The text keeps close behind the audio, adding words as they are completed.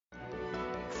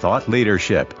thought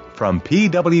leadership from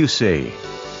PwC.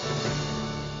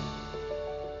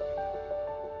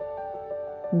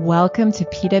 Welcome to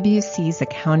PwC's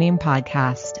Accounting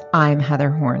Podcast. I'm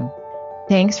Heather Horn.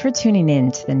 Thanks for tuning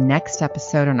in to the next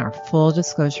episode on our Full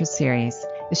Disclosure series,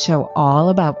 a show all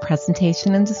about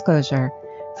presentation and disclosure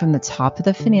from the top of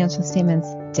the financial statements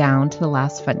down to the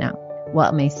last footnote.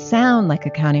 While it may sound like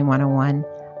Accounting 101,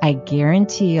 I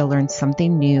guarantee you'll learn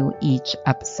something new each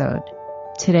episode.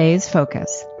 Today's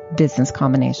focus, business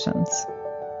combinations.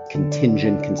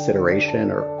 Contingent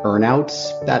consideration or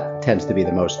earnouts, that tends to be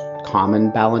the most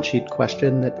common balance sheet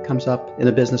question that comes up in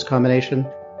a business combination.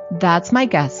 That's my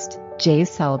guest, Jay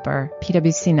Celeber,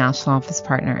 PwC National Office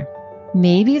Partner.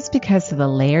 Maybe it's because of the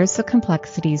layers of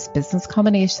complexities business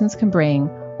combinations can bring,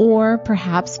 or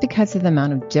perhaps because of the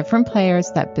amount of different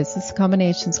players that business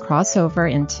combinations cross over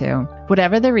into.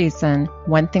 Whatever the reason,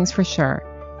 one thing's for sure.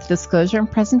 The disclosure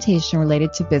and presentation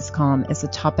related to BizCom is a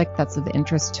topic that's of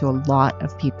interest to a lot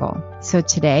of people. So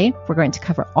today, we're going to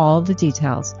cover all the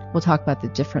details. We'll talk about the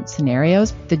different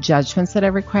scenarios, the judgments that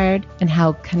are required, and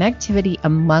how connectivity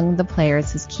among the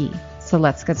players is key. So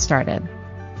let's get started.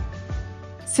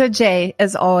 So Jay,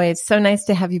 as always, so nice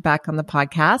to have you back on the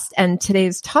podcast. And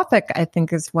today's topic, I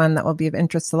think, is one that will be of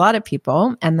interest to a lot of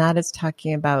people, and that is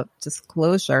talking about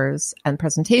disclosures and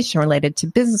presentation related to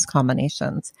business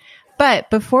combinations.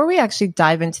 But before we actually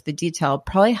dive into the detail,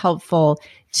 probably helpful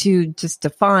to just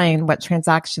define what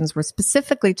transactions we're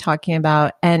specifically talking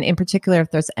about, and in particular,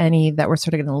 if there's any that we're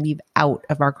sort of going to leave out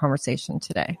of our conversation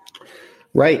today.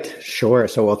 Right, sure.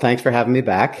 So, well, thanks for having me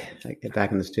back. I get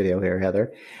back in the studio here,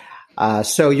 Heather.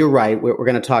 So you're right. We're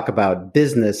going to talk about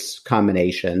business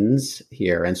combinations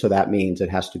here. And so that means it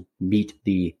has to meet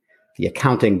the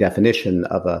accounting definition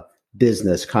of a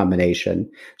business combination.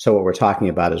 So what we're talking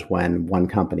about is when one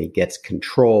company gets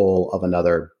control of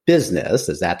another business,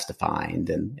 as that's defined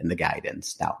in the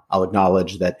guidance. Now, I'll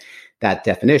acknowledge that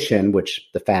definition, which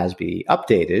the FASB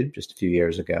updated just a few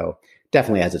years ago,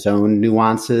 definitely has its own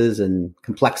nuances and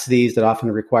complexities that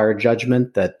often require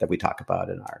judgment that we talk about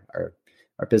in our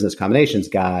business combinations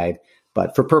guide.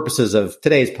 But for purposes of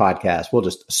today's podcast, we'll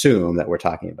just assume that we're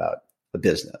talking about the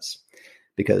business,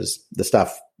 because the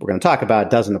stuff we're going to talk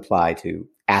about doesn't apply to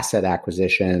asset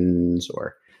acquisitions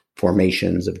or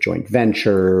formations of joint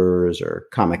ventures or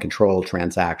common control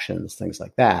transactions, things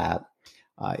like that.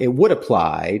 It would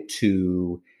apply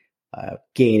to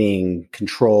gaining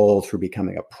control through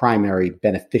becoming a primary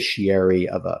beneficiary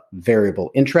of a variable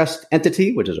interest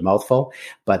entity, which is a mouthful,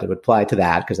 but it would apply to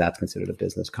that because that's considered a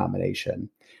business combination.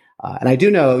 And I do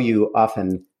know you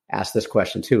often ask this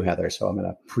question too, Heather, so I'm going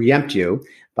to preempt you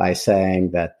by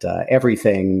saying that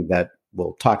everything that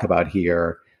we'll talk about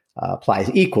here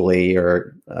applies equally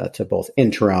or to both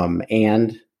interim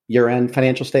and year-end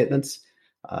financial statements,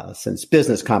 since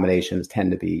business combinations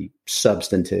tend to be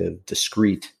substantive,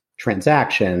 discrete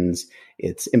transactions.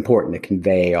 It's important to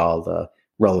convey all the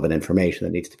relevant information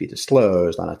that needs to be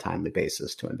disclosed on a timely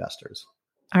basis to investors.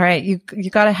 All right. You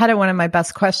got ahead of one of my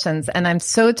best questions, and I'm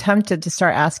so tempted to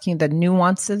start asking the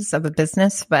nuances of a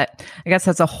business, but I guess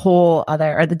that's a whole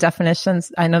other, or the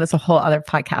definitions. I know that's a whole other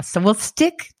podcast. So we'll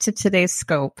stick to today's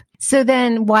scope. So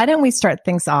then why don't we start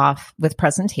things off with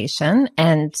presentation,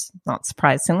 and not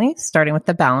surprisingly, starting with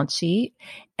the balance sheet.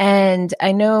 And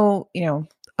I know,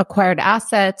 acquired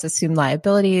assets, assumed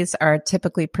liabilities are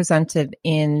typically presented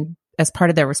as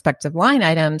part of their respective line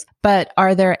items, but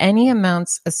are there any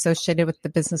amounts associated with the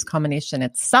business combination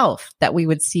itself that we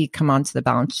would see come onto the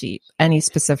balance sheet? Any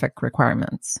specific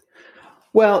requirements?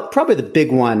 Well, probably the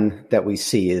big one that we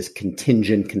see is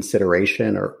contingent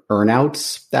consideration or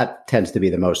earnouts. That tends to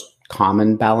be the most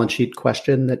common balance sheet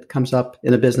question that comes up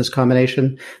in a business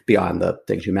combination beyond the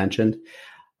things you mentioned.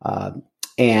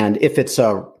 And if it's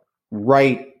a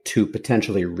right to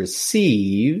potentially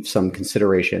receive some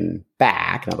consideration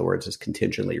back, in other words, is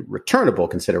contingently returnable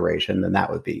consideration, then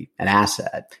that would be an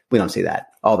asset. We don't see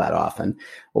that all that often.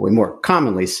 What we more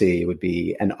commonly see would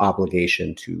be an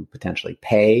obligation to potentially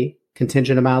pay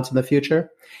contingent amounts in the future.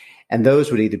 And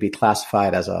those would either be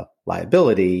classified as a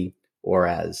liability or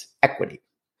as equity.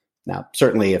 Now,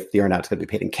 certainly if the earnout is going to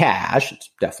be paid in cash, it's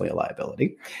definitely a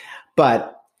liability.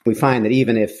 But we find that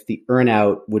even if the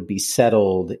earnout would be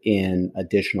settled in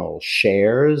additional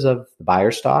shares of the buyer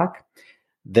stock,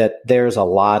 that there's a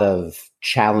lot of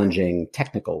challenging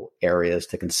technical areas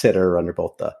to consider under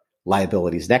both the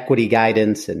liabilities and equity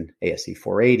guidance in ASC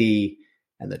 480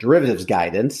 and the derivatives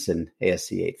guidance in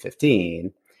ASC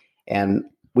 815. And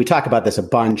we talk about this a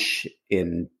bunch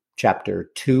in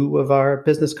chapter 2 of our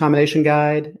business combination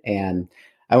guide. And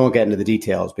I won't get into the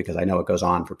details because I know it goes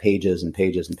on for pages and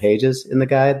pages and pages in the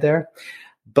guide there.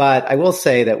 But I will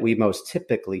say that we most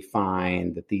typically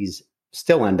find that these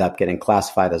still end up getting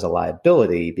classified as a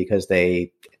liability because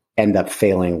they end up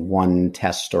failing one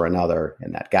test or another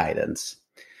in that guidance.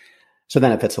 So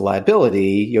then if it's a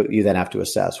liability, you then have to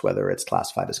assess whether it's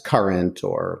classified as current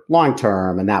or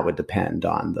long-term, and that would depend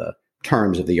on the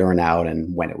terms of the earnout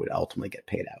and when it would ultimately get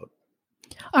paid out.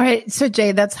 All right. So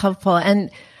Jay, that's helpful. And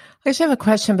I actually have a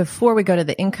question before we go to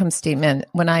the income statement.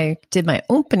 When I did my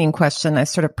opening question, I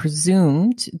sort of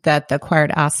presumed that the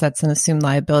acquired assets and assumed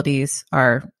liabilities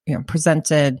are,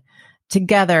 presented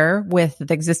together with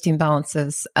the existing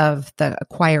balances of the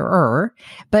acquirer.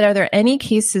 But are there any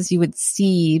cases you would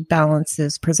see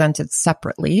balances presented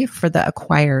separately for the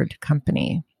acquired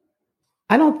company?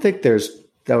 I don't think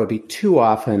that would be too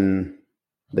often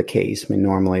the case. I mean,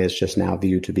 normally it's just now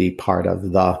viewed to be part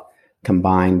of the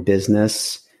combined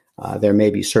business. There may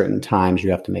be certain times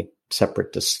you have to make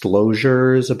separate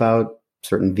disclosures about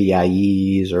certain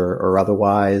VIEs or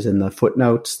otherwise in the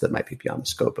footnotes that might be beyond the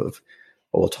scope of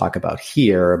what we'll talk about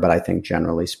here. But I think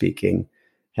generally speaking,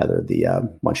 Heather,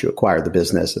 once you acquire the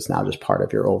business, it's now just part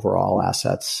of your overall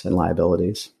assets and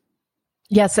liabilities.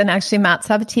 Yes. And actually, Matt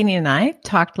Sabatini and I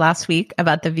talked last week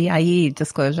about the VIE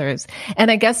disclosures.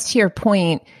 And I guess to your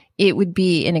point, it would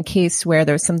be in a case where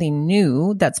there's something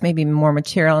new that's maybe more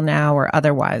material now or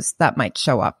otherwise that might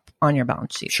show up on your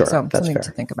balance sheet. Sure, so that's something fair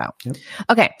to think about. Yep.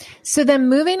 Okay. So then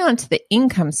moving on to the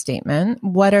income statement,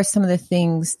 what are some of the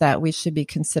things that we should be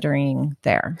considering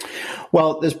there?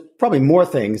 Well, there's probably more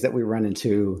things that we run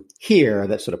into here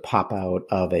that sort of pop out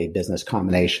of a business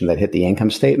combination that hit the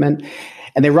income statement.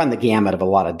 And they run the gamut of a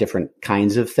lot of different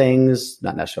kinds of things,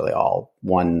 not necessarily all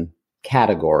one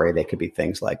category. They could be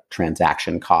things like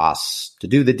transaction costs to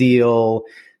do the deal.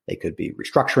 They could be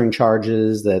restructuring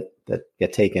charges that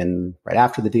get taken right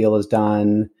after the deal is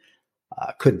done.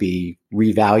 Could be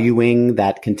revaluing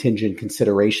that contingent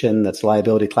consideration that's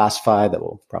liability classified that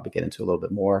we'll probably get into a little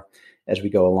bit more as we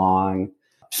go along.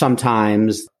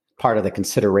 Sometimes part of the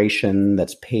consideration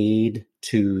that's paid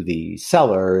to the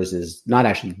sellers is not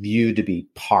actually viewed to be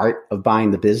part of buying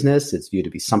the business. It's viewed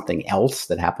to be something else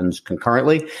that happens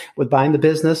concurrently with buying the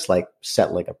business, like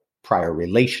settling a prior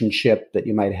relationship that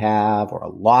you might have or a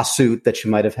lawsuit that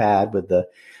you might have had with the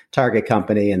target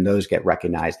company, and those get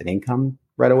recognized in income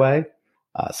right away.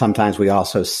 Sometimes we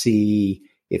also see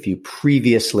if you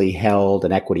previously held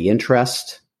an equity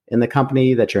interest in the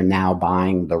company that you're now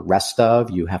buying the rest of,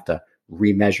 you have to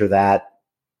remeasure that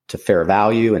to fair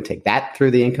value and take that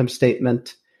through the income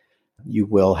statement. You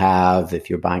will have, if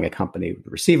you're buying a company with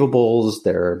receivables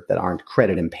that aren't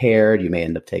credit impaired, you may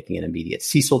end up taking an immediate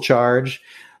CECL charge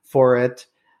for it.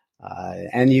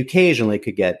 And you occasionally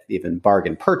could get even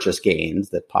bargain purchase gains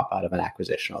that pop out of an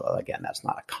acquisition, although again, that's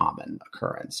not a common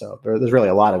occurrence. So there's really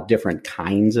a lot of different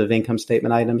kinds of income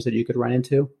statement items that you could run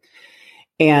into.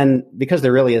 And because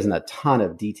there really isn't a ton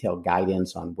of detailed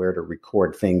guidance on where to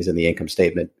record things in the income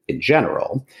statement in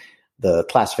general, the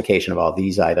classification of all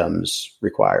these items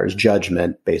requires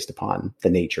judgment based upon the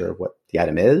nature of what the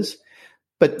item is.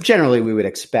 But generally, we would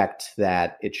expect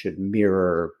that it should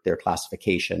mirror their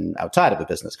classification outside of a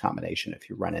business combination if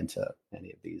you run into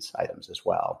any of these items as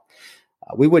well.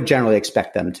 We would generally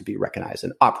expect them to be recognized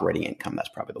in operating income. That's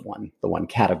probably the one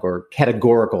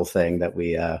categorical thing that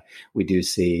we do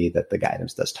see that the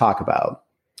guidance does talk about.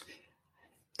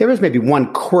 There is maybe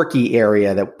one quirky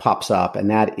area that pops up,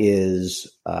 and that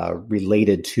is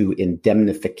related to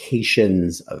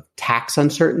indemnifications of tax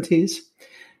uncertainties.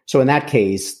 So in that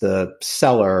case, the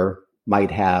seller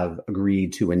might have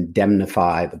agreed to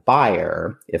indemnify the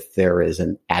buyer if there is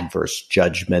an adverse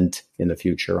judgment in the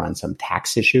future on some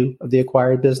tax issue of the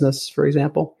acquired business, for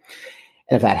example.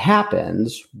 And if that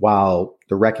happens, while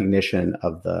the recognition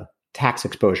of the tax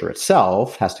exposure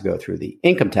itself has to go through the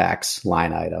income tax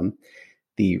line item,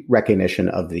 the recognition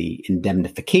of the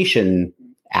indemnification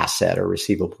asset or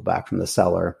receivable back from the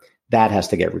seller, that has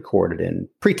to get recorded in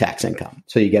pre-tax income.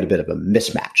 So you get a bit of a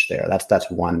mismatch there.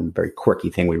 That's one very quirky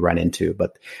thing we run into,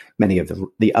 but many of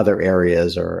the other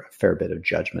areas are a fair bit of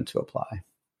judgment to apply.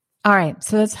 All right.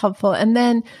 So that's helpful. And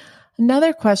then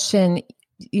another question,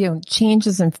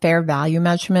 changes in fair value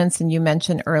measurements. And you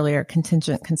mentioned earlier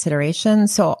contingent consideration.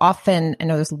 So often, I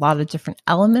know there's a lot of different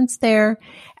elements there.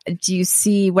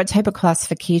 What type of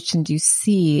classification do you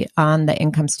see on the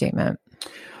income statement?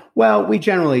 Well, we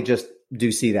generally just do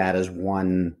see that as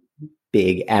one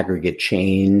big aggregate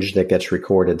change that gets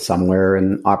recorded somewhere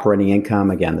in operating income.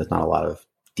 Again, there's not a lot of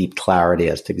deep clarity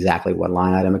as to exactly what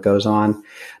line item it goes on.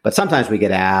 But sometimes we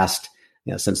get asked,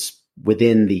 since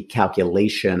within the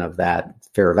calculation of that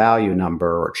fair value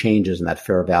number or changes in that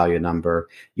fair value number,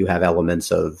 you have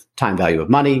elements of time value of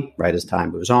money, right? As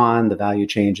time moves on, the value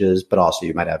changes, but also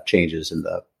you might have changes in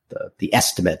the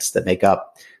estimates that make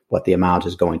up what the amount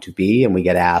is going to be. And we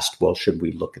get asked, well, should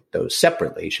we look at those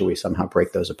separately? Should we somehow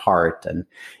break those apart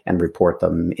and report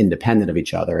them independent of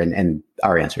each other? And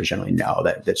our answer is generally no,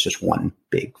 that's just one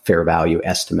big fair value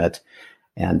estimate.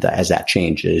 And as that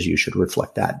changes, you should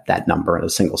reflect that number in a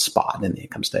single spot in the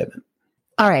income statement.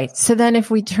 All right. So then if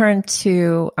we turn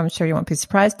to, I'm sure you won't be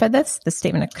surprised by this, the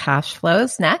statement of cash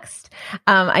flows next.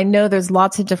 I know there's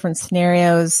lots of different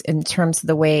scenarios in terms of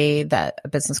the way that a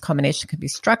business combination could be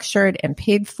structured and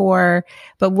paid for,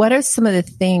 but what are some of the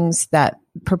things that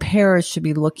preparers should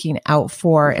be looking out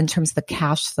for in terms of the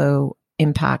cash flow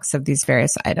impacts of these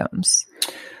various items?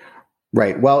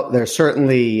 Right. Well, there's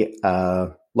certainly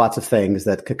lots of things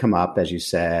that could come up, as you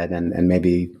said, and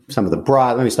maybe some of the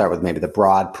broad, let me start with maybe the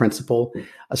broad principle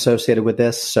associated with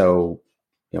this. So,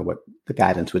 what the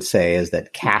guidance would say is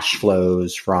that cash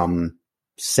flows from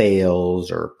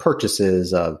sales or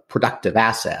purchases of productive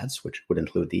assets, which would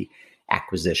include the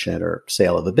acquisition or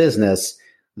sale of a business,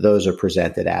 those are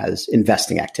presented as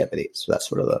investing activities. So that's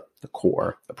sort of the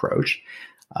core approach.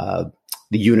 The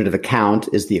unit of account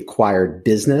is the acquired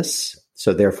business.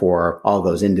 So therefore, all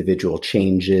those individual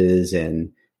changes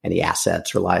in any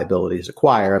assets or liabilities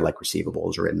acquired, like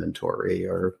receivables or inventory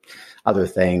or other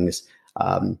things,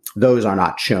 those are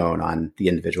not shown on the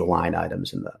individual line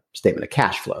items in the statement of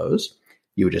cash flows.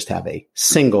 You would just have a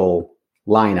single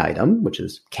line item, which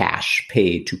is cash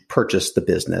paid to purchase the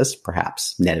business,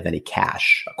 perhaps net of any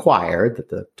cash acquired that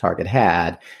the target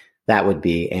had. That would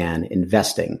be an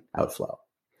investing outflow.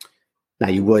 Now,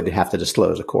 you would have to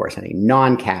disclose, of course, any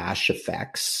non-cash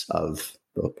effects of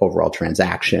the overall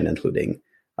transaction, including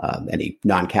any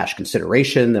non-cash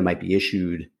consideration that might be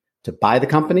issued to buy the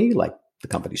company, like the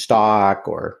company stock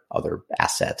or other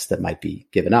assets that might be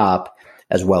given up,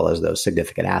 as well as those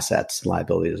significant assets and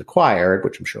liabilities acquired,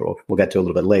 which I'm sure we'll get to a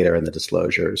little bit later in the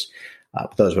disclosures.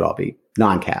 But those would all be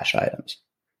non-cash items.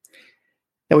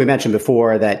 And we mentioned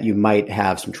before that you might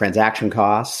have some transaction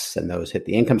costs, and those hit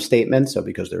the income statement. So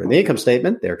because they're in the income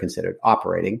statement, they're considered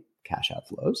operating cash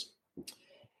outflows.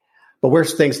 But where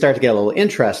things start to get a little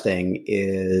interesting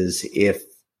is if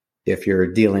you're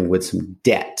dealing with some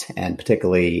debt, and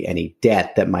particularly any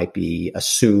debt that might be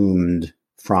assumed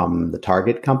from the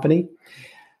target company.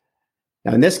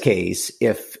 Now, in this case,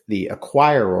 if the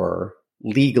acquirer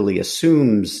legally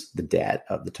assumes the debt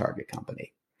of the target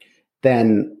company,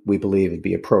 then we believe it'd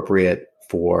be appropriate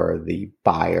for the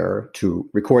buyer to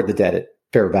record the debt at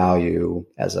fair value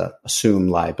as a assumed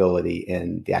liability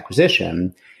in the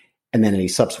acquisition. And then any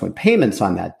subsequent payments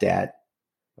on that debt,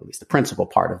 at least the principal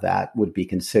part of that, would be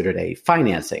considered a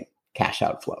financing cash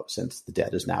outflow, since the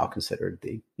debt is now considered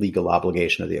the legal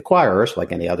obligation of the acquirer. So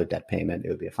like any other debt payment, it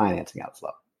would be a financing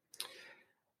outflow.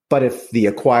 But if the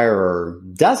acquirer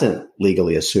doesn't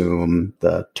legally assume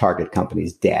the target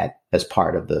company's debt as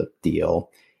part of the deal,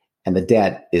 and the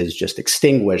debt is just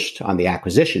extinguished on the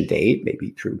acquisition date,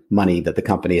 maybe through money that the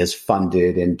company has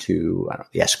funded into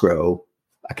the escrow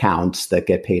accounts that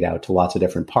get paid out to lots of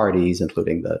different parties,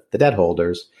 including the debt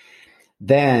holders,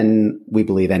 then we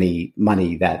believe any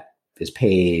money that is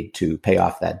paid to pay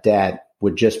off that debt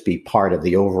would just be part of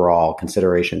the overall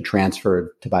consideration transferred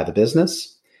to buy the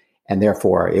business. And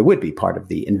therefore, it would be part of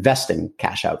the investing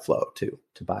cash outflow to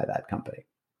buy that company.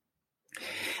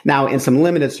 Now, in some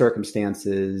limited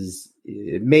circumstances,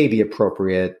 it may be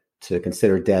appropriate to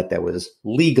consider debt that was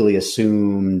legally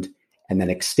assumed and then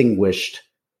extinguished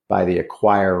by the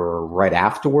acquirer right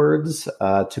afterwards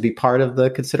to be part of the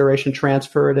consideration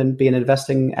transferred and be an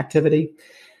investing activity.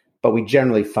 But we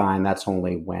generally find that's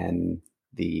only when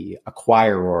the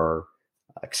acquirer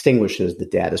extinguishes the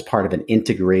debt as part of an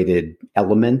integrated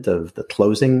element of the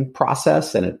closing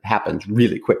process. And it happens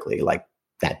really quickly, like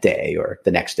that day or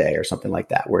the next day or something like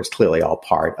that, where it's clearly all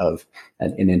part of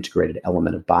an integrated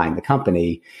element of buying the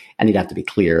company. And you'd have to be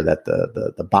clear that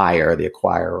the buyer, the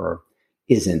acquirer,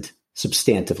 isn't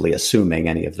substantively assuming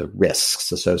any of the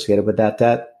risks associated with that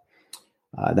debt.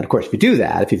 Then, of course, if you do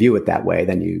that, if you view it that way,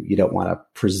 then you don't want to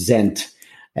present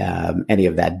any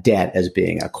of that debt as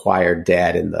being acquired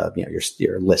debt in the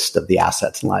your list of the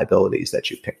assets and liabilities that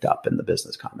you picked up in the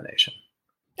business combination.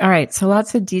 All right. So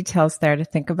lots of details there to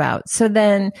think about. So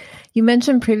then you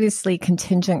mentioned previously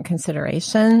contingent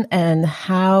consideration, and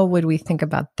how would we think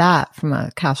about that from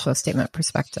a cash flow statement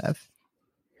perspective?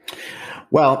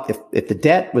 Well, if the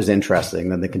debt was interesting,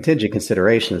 then the contingent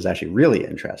consideration is actually really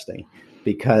interesting,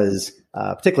 because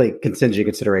particularly contingent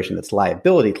consideration that's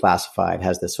liability classified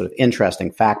has this sort of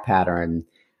interesting fact pattern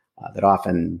that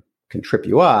often can trip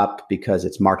you up because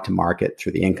it's marked to market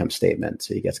through the income statement.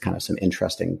 So you get kind of some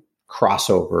interesting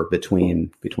crossover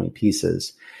between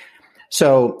pieces.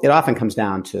 So it often comes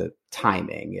down to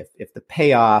timing. If the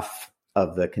payoff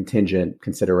of the contingent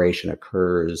consideration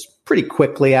occurs pretty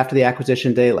quickly after the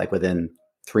acquisition date, like within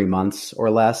 3 months or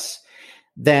less,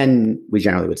 then we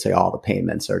generally would say all the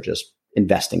payments are just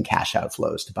investing cash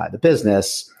outflows to buy the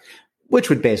business, which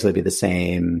would basically be the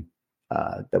same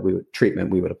treatment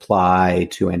we would apply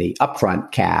to any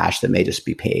upfront cash that may just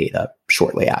be paid up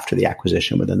shortly after the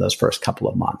acquisition within those first couple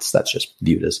of months. That's just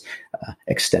viewed as an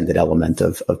extended element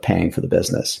of paying for the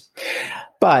business.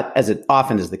 But as it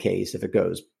often is the case, if it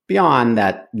goes beyond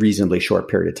that reasonably short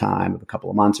period of time of a couple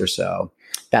of months or so,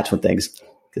 that's when things,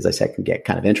 as I said, can get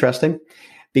kind of interesting,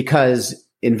 because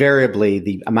invariably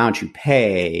the amount you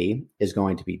pay is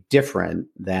going to be different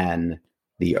than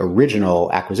the original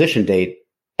acquisition date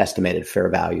estimated fair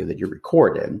value that you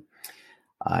recorded.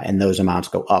 And those amounts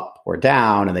go up or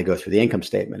down, and they go through the income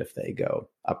statement if they go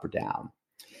up or down.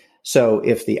 So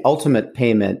if the ultimate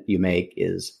payment you make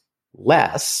is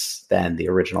less than the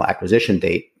original acquisition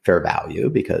date fair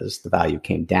value, because the value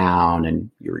came down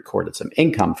and you recorded some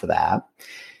income for that,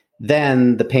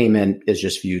 then the payment is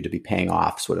just viewed to be paying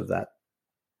off sort of that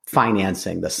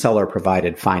financing, the seller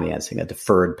provided financing, a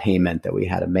deferred payment that we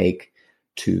had to make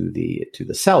to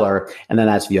the seller. And then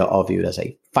that's all viewed as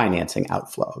a financing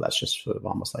outflow. That's just sort of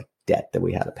almost like debt that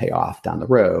we had to pay off down the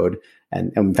road.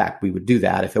 And in fact, we would do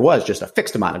that if it was just a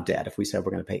fixed amount of debt. If we said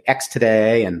we're going to pay X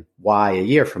today and Y a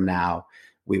year from now,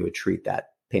 we would treat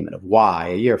that payment of Y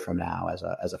a year from now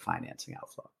as a financing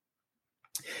outflow.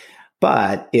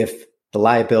 But if the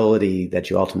liability that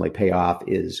you ultimately pay off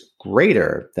is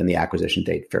greater than the acquisition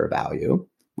date fair value,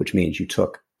 which means you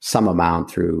took some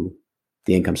amount through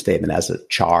the income statement as a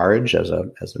charge, as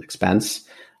an expense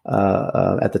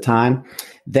at the time,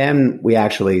 then we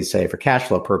actually say for cash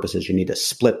flow purposes, you need to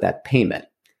split that payment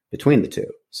between the two.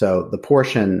 So the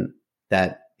portion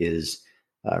that is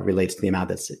relates to the amount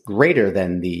that's greater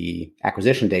than the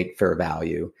acquisition date fair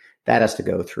value, that has to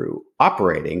go through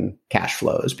operating cash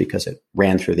flows because it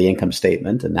ran through the income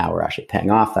statement, and now we're actually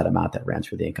paying off that amount that ran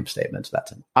through the income statement. So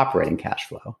that's an operating cash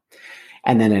flow.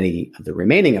 And then any of the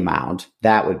remaining amount,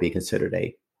 that would be considered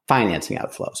a financing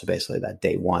outflow. So basically that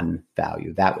day one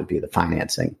value, that would be the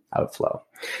financing outflow.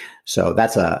 So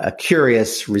that's a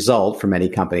curious result for many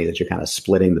companies, that you're kind of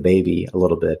splitting the baby a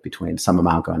little bit between some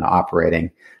amount going to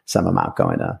operating, some amount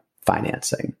going to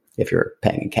financing if you're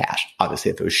paying in cash.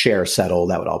 Obviously, if it was share settled,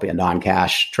 that would all be a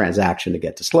non-cash transaction to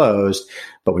get disclosed.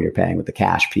 But when you're paying with the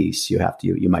cash piece, you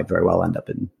might very well end up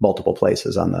in multiple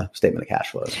places on the statement of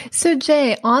cash flows. So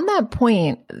Jay, on that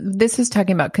point, this is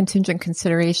talking about contingent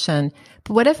consideration.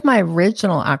 But what if my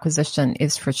original acquisition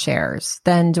is for shares?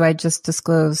 Then do I just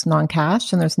disclose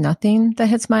non-cash and there's nothing that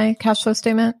hits my cash flow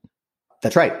statement?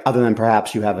 That's right. Other than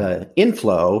perhaps you have an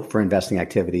inflow for investing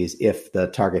activities if the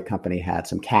target company had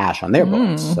some cash on their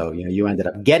books. So, you ended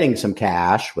up getting some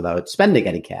cash without spending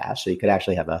any cash. So you could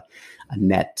actually have a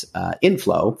net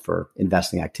inflow for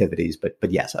investing activities.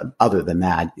 But yes, other than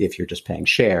that, if you're just paying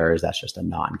shares, that's just a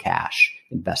non-cash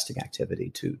investing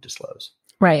activity to disclose.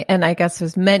 Right. And I guess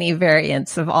there's many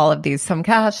variants of all of these, some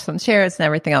cash, some shares and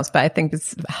everything else, but I think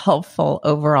it's a helpful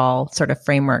overall sort of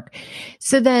framework.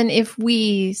 So then if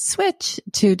we switch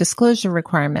to disclosure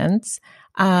requirements,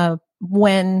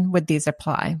 when would these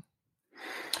apply?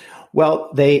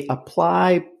 Well, they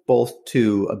apply both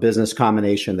to a business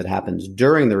combination that happens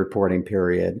during the reporting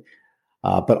period,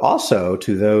 but also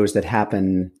to those that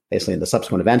happen basically in the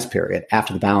subsequent events period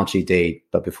after the balance sheet date,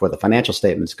 but before the financial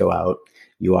statements go out.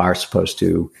 You are supposed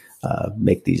to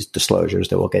make these disclosures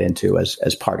that we'll get into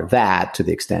as part of that, to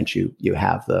the extent you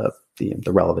have the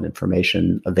relevant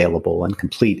information available and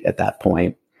complete at that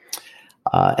point.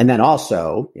 And then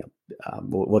also,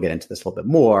 we'll get into this a little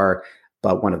bit more,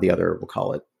 but one of the other, we'll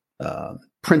call it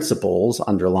principles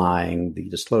underlying the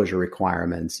disclosure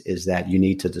requirements is that you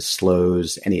need to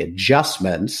disclose any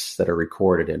adjustments that are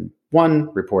recorded in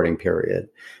one reporting period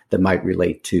that might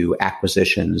relate to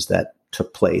acquisitions that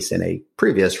took place in a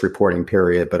previous reporting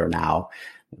period, but are now,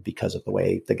 because of the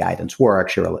way the guidance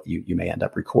works, you may end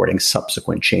up recording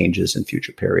subsequent changes in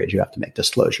future periods. You have to make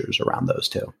disclosures around those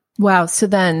too. Wow. So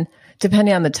then,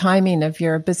 depending on the timing of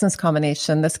your business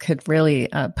combination, this could really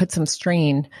put some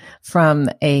strain from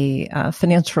a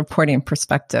financial reporting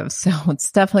perspective. So it's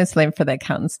definitely something for the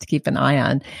accountants to keep an eye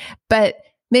on. But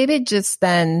maybe just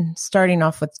then starting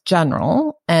off with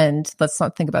general, and let's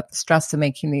not think about the stress of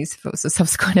making these if it was a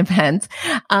subsequent event.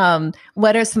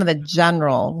 What are some of the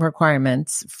general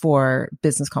requirements for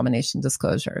business combination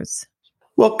disclosures?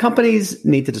 Well, companies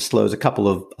need to disclose a couple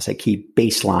of, I'll say, key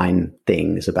baseline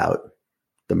things about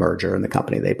the merger and the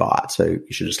company they bought. So you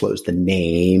should disclose the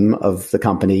name of the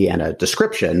company and a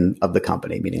description of the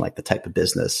company, meaning like the type of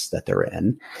business that they're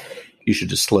in. You should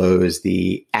disclose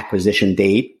the acquisition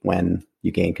date when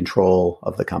you gain control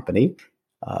of the company,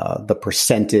 the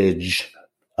percentage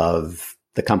of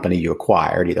the company you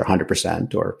acquired, either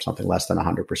 100% or something less than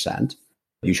 100%.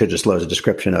 You should disclose a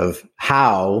description of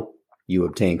how you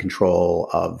obtain control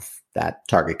of that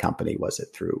target company. Was it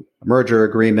through a merger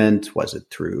agreement? Was it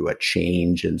through a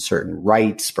change in certain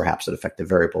rights, perhaps an effective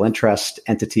variable interest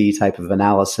entity type of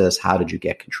analysis? How did you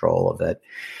get control of it?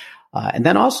 And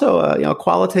then also a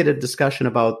qualitative discussion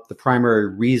about the primary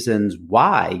reasons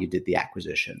why you did the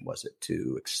acquisition. Was it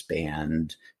to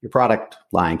expand your product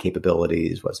line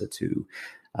capabilities? Was it to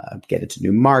get into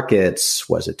new markets?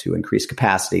 Was it to increase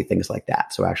capacity? Things like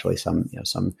that. So actually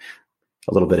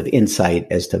a little bit of insight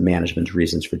as to management's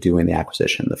reasons for doing the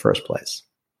acquisition in the first place.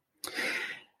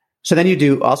 So then you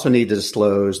do also need to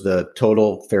disclose the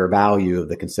total fair value of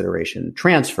the consideration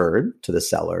transferred to the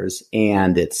sellers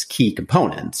and its key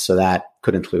components. So that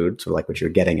could include sort of like what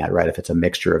you're getting at, right? If it's a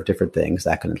mixture of different things,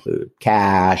 that could include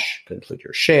cash, could include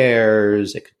your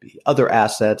shares. It could be other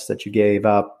assets that you gave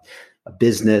up, a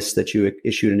business that you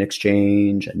issued in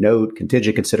exchange, a note,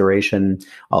 contingent consideration,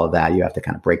 all of that. You have to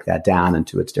kind of break that down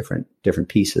into its different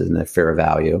pieces and the fair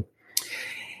value.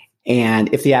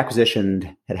 And if the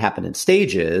acquisition had happened in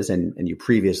stages and you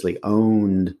previously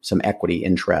owned some equity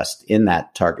interest in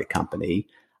that target company,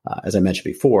 as I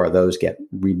mentioned before, those get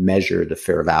remeasured to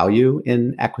fair value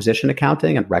in acquisition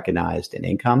accounting and recognized in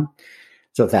income.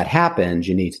 So if that happens,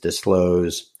 you need to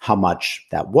disclose how much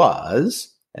that was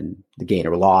and the gain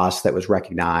or loss that was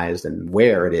recognized and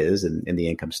where it is in the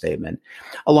income statement,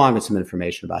 along with some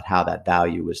information about how that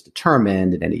value was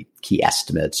determined and any key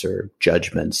estimates or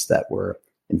judgments that were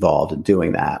involved in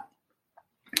doing that.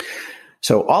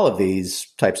 So all of these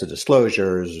types of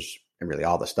disclosures, and really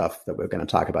all the stuff that we're going to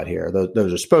talk about here,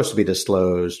 those are supposed to be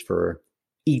disclosed for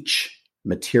each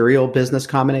material business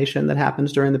combination that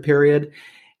happens during the period.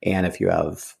 And if you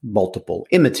have multiple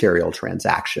immaterial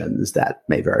transactions, that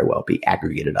may very well be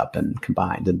aggregated up and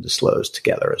combined and disclosed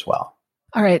together as well.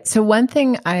 All right. So one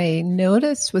thing I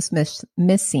noticed was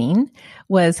missing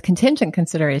was contingent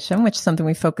consideration, which is something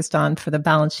we focused on for the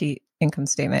balance sheet, income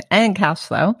statement, and cash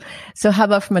flow. So how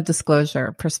about from a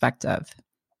disclosure perspective?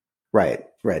 Right.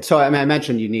 So I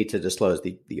mentioned you need to disclose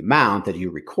the amount that you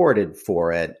recorded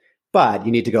for it, but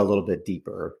you need to go a little bit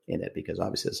deeper in it because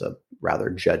obviously it's a rather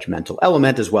judgmental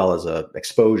element as well as a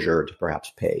exposure to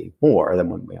perhaps pay more than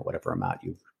whatever amount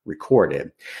you've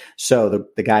recorded. So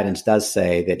the guidance does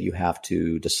say that you have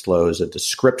to disclose a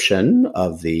description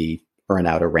of the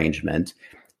earnout arrangement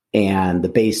and the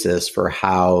basis for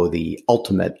how the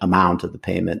ultimate amount of the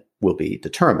payment will be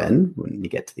determined when you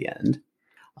get to the end.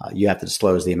 You have to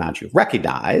disclose the amount you've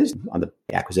recognized on the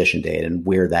acquisition date and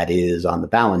where that is on the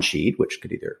balance sheet, which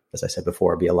could either, as I said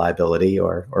before, be a liability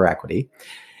or equity.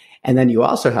 And then you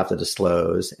also have to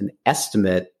disclose an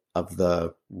estimate of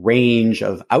the range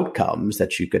of outcomes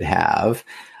that you could have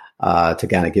to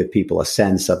kind of give people a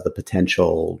sense of the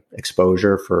potential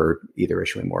exposure for either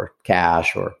issuing more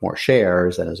cash or more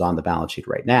shares than is on the balance sheet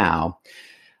right now.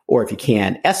 Or if you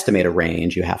can't estimate a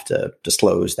range, you have to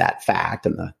disclose that fact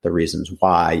and the reasons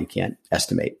why you can't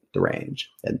estimate the range.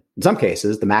 And in some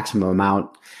cases, the maximum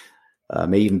amount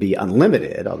may even be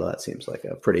unlimited, although that seems like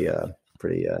a pretty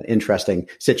interesting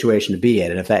situation to be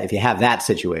in. And if you have that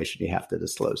situation, you have to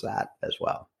disclose that as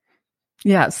well.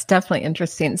 Yeah, it's definitely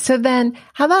interesting. So then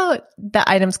how about the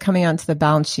items coming onto the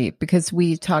balance sheet? Because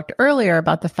we talked earlier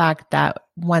about the fact that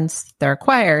once they're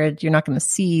acquired, you're not going to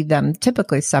see them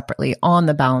typically separately on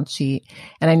the balance sheet.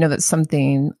 And I know that's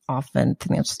something often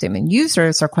financial statement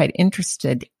users are quite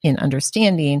interested in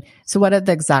understanding. So what are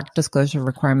the exact disclosure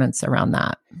requirements around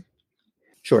that?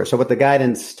 Sure. So what the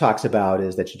guidance talks about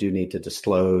is that you do need to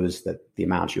disclose that the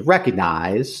amounts you've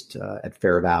recognized at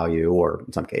fair value, or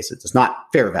in some cases it's not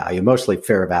fair value, mostly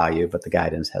fair value, but the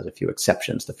guidance has a few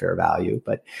exceptions to fair value.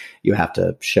 But you have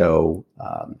to show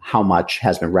how much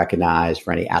has been recognized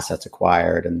for any assets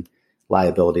acquired and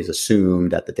liabilities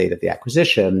assumed at the date of the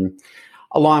acquisition,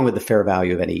 along with the fair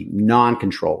value of any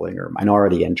non-controlling or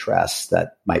minority interests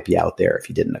that might be out there if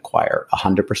you didn't acquire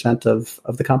 100%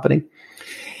 of the company.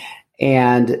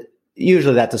 And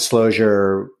usually that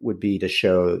disclosure would be to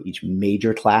show each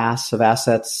major class of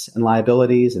assets and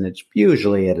liabilities. And it's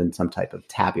usually in some type of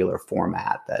tabular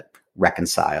format that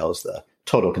reconciles the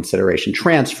total consideration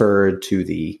transferred to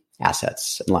the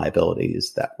assets and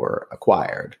liabilities that were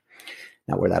acquired.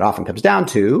 Now, where that often comes down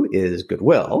to is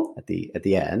goodwill at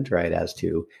the end, right? As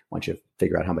to once you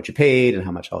figure out how much you paid and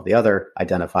how much all the other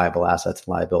identifiable assets and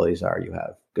liabilities are, you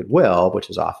have goodwill, which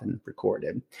is often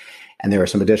recorded. And there are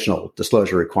some additional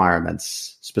disclosure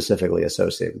requirements specifically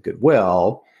associated with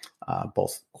goodwill,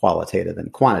 both qualitative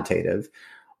and quantitative.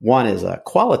 One is a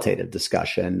qualitative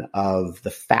discussion of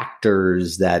the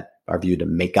factors that are viewed to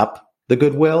make up the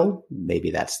goodwill.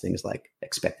 Maybe that's things like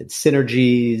expected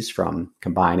synergies from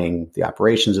combining the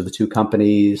operations of the two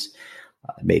companies,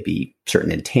 maybe certain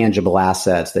intangible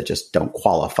assets that just don't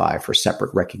qualify for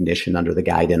separate recognition under the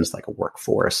guidance, like a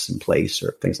workforce in place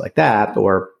or things like that,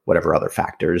 or whatever other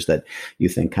factors that you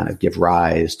think kind of give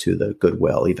rise to the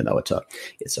goodwill, even though it's a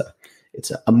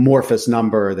amorphous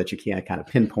number that you can't kind of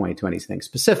pinpoint to anything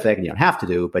specific, and you don't have to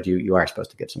do, but you are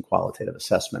supposed to give some qualitative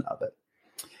assessment of it.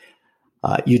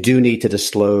 You do need to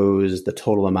disclose the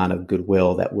total amount of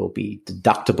goodwill that will be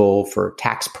deductible for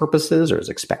tax purposes or is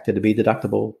expected to be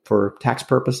deductible for tax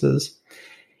purposes.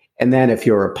 And then if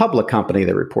you're a public company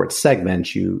that reports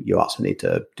segments, you also need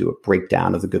to do a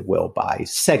breakdown of the goodwill by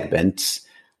segments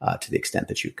to the extent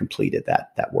that you've completed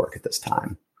that work at this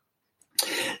time.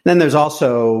 Then there's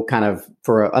also kind of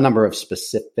for a number of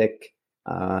specific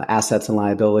assets and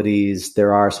liabilities,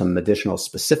 there are some additional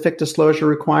specific disclosure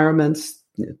requirements,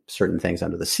 certain things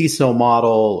under the CECL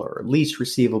model or lease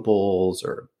receivables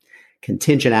or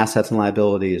contingent assets and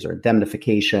liabilities or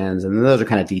indemnifications. And those are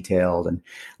kind of detailed and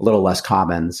a little less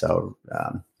common. So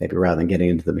maybe rather than getting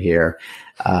into them here,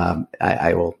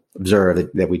 I will observe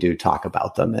that we do talk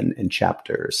about them in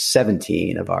chapter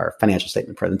 17 of our financial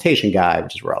statement presentation guide,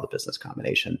 which is where all the business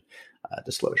combination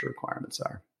disclosure requirements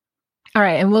are. All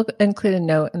right. And we'll include a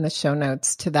note in the show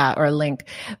notes to that or a link.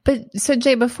 But so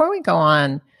Jay, before we go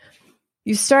on,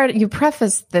 you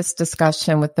preface this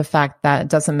discussion with the fact that it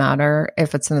doesn't matter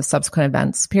if it's in the subsequent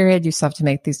events period, you still have to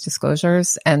make these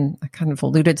disclosures. And I kind of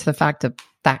alluded to the fact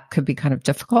that could be kind of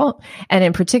difficult. And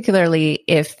in particularly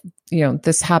if,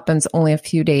 this happens only a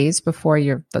few days before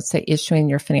you're, let's say, issuing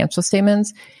your financial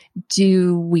statements,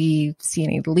 do we see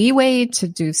any leeway to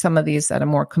do some of these at a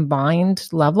more combined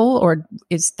level? Or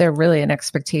is there really an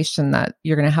expectation that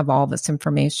you're going to have all this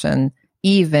information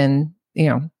even,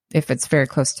 if it's very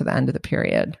close to the end of the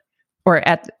period or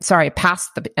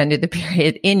past the end of the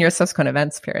period in your subsequent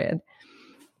events period?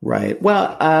 Right.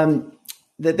 Well,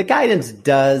 the guidance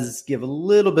does give a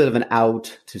little bit of an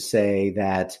out to say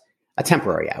that a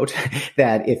temporary out,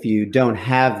 that if you don't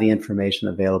have the information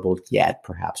available yet,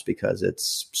 perhaps because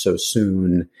it's so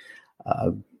soon,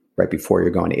 right before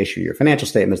you're going to issue your financial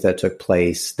statements that took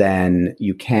place, then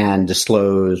you can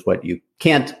disclose what you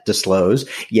can't disclose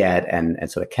yet and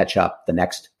sort of catch up the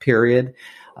next period.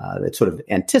 It's sort of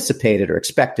anticipated or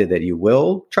expected that you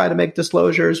will try to make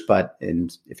disclosures, but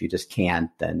if you just can't,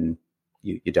 then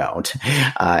you don't.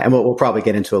 And we'll probably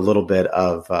get into a little bit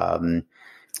of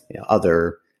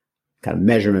other kind of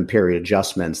measurement period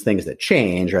adjustments, things that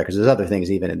change, right? Because there's other things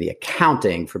even in the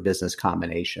accounting for business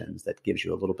combinations that gives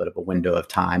you a little bit of a window of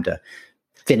time to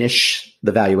finish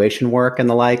the valuation work and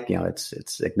the like.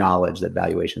 It's acknowledged that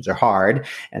valuations are hard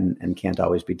and can't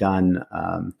always be done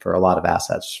for a lot of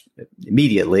assets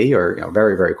immediately or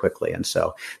very, very quickly. And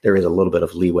so there is a little bit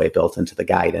of leeway built into the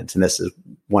guidance. And this is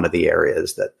one of the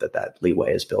areas that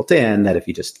leeway is built in, that if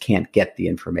you just can't get the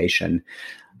information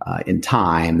in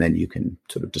time, then you can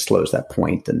sort of disclose that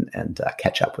point and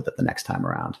catch up with it the next time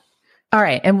around. All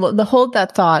right. And we'll hold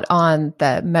that thought on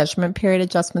the measurement period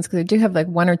adjustments, because I do have like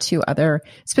one or two other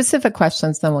specific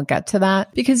questions, then we'll get to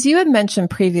that. Because you had mentioned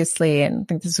previously, and I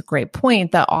think this is a great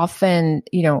point, that often,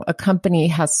 a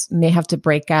company may have to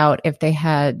break out if they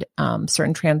had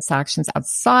certain transactions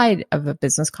outside of a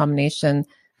business combination.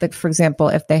 Like, for example,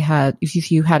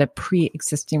 if you had a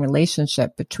pre-existing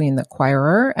relationship between the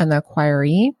acquirer and the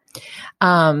acquiree,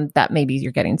 that maybe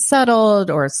you're getting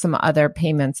settled or some other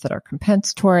payments that are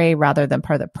compensatory rather than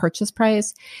part of the purchase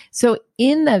price. So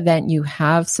in the event you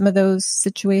have some of those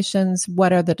situations,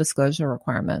 what are the disclosure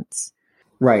requirements?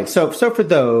 Right. So for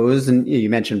those, and you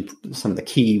mentioned some of the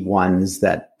key ones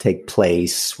that take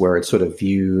place where it's sort of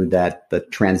viewed that the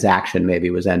transaction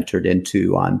maybe was entered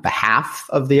into on behalf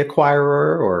of the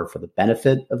acquirer or for the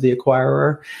benefit of the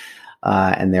acquirer.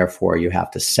 And therefore you have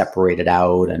to separate it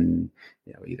out and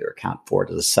either account for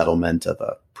it as a settlement of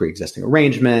a pre-existing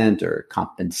arrangement or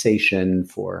compensation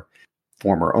for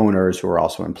former owners who are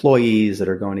also employees that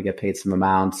are going to get paid some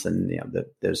amounts. And,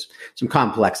 there's some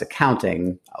complex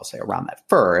accounting, I'll say, around that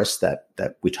first that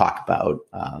we talk about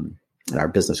in our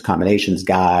business combinations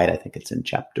guide. I think it's in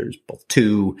chapters both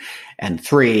 2 and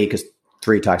 3, because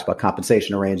 3 talks about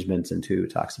compensation arrangements and 2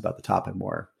 talks about the topic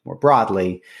more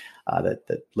broadly.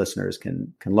 that listeners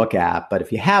can look at. But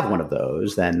if you have one of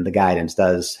those, then the guidance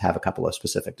does have a couple of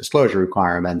specific disclosure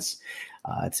requirements.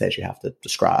 It says you have to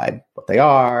describe what they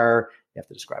are. You have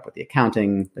to describe what the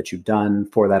accounting that you've done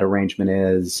for that arrangement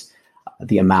is,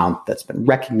 the amount that's been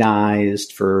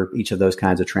recognized for each of those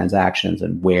kinds of transactions,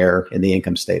 and where in the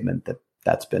income statement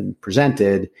that's been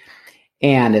presented.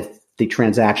 And if the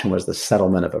transaction was the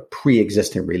settlement of a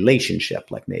pre-existing relationship,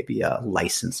 like maybe a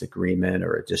license agreement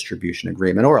or a distribution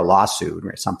agreement or a lawsuit,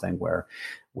 or something where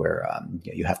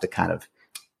you have to kind of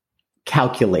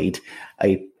calculate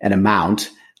an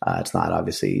amount. It's not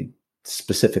obviously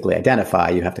specifically identify.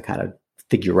 You have to kind of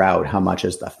figure out how much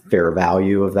is the fair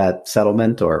value of that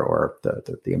settlement, or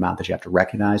the amount that you have to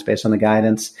recognize based on the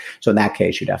guidance. So in that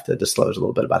case, you'd have to disclose a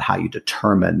little bit about how you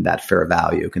determine that fair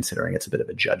value, considering it's a bit of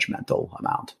a judgmental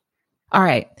amount. All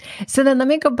right. So then let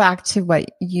me go back to what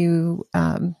you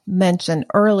mentioned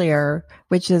earlier,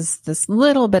 which is this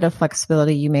little bit of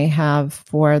flexibility you may have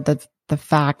for the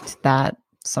fact that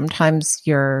sometimes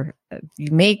you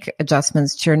make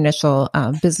adjustments to your initial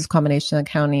business combination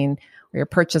accounting or your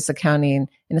purchase accounting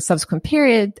in a subsequent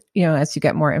period, as you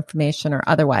get more information or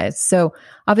otherwise. So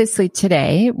obviously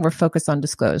today we're focused on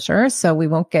disclosure. So we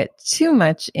won't get too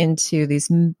much into these,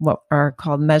 what are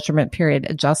called measurement period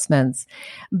adjustments.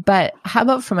 But how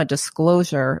about from a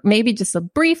disclosure, maybe just a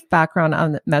brief background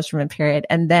on the measurement period,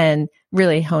 and then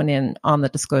really hone in on the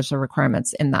disclosure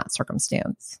requirements in that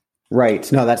circumstance.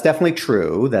 Right. No, that's definitely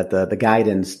true that the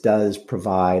guidance does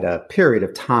provide a period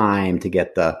of time to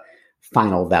get the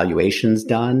final valuations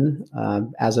done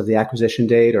as of the acquisition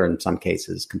date, or in some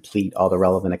cases, complete all the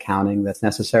relevant accounting that's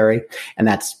necessary. And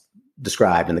that's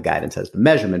described in the guidance as the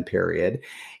measurement period.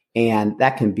 And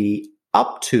that can be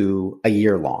up to a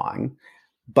year long,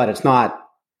 but it's not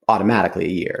automatically a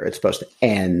year. It's supposed to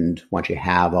end once you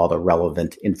have all the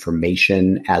relevant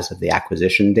information as of the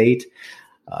acquisition date.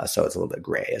 So it's a little bit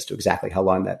gray as to exactly how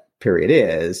long that period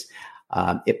is.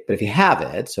 But if you have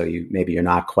it, so you're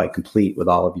not quite complete with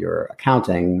all of your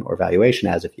accounting or valuation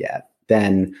as of yet,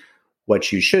 then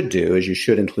what you should do is you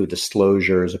should include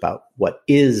disclosures about what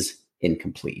is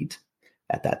incomplete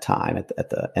at that time, at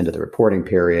the end of the reporting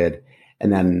period,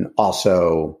 and then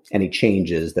also any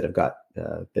changes that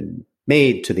have been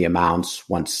made to the amounts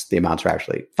once the amounts are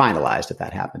actually finalized, if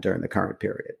that happened during the current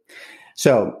period.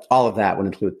 So all of that would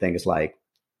include things like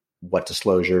what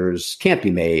disclosures can't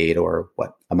be made, or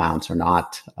what amounts are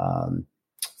not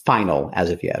final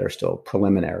as of yet, or still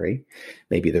preliminary.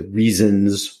 Maybe the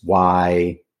reasons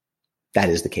why that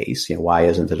is the case. Why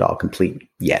isn't it all complete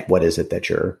yet? What is it that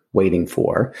you're waiting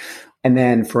for? And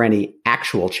then for any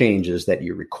actual changes that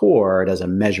you record as a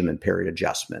measurement period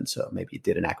adjustment. So maybe you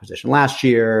did an acquisition last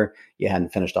year, you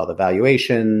hadn't finished all the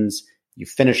valuations, you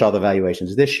finish all the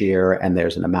valuations this year, and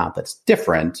there's an amount that's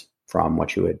different from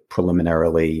what you had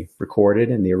preliminarily recorded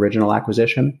in the original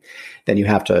acquisition, then you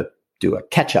have to do a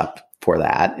catch-up for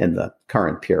that in the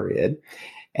current period.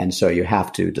 And so you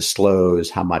have to disclose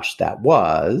how much that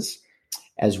was,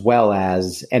 as well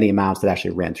as any amounts that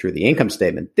actually ran through the income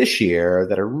statement this year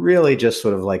that are really just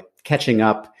sort of like catching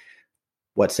up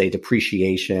what, say,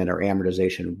 depreciation or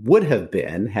amortization would have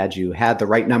been had you had the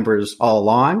right numbers all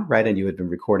along, right? And you had been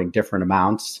recording different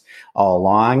amounts all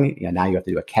along. Now you have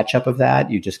to do a catch up of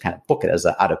that. You just kind of book it as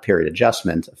an out of period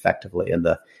adjustment effectively in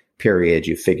the period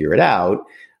you figure it out.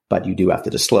 But you do have to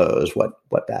disclose what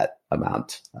that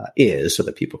amount is, so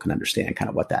that people can understand kind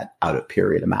of what that out of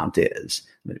period amount is.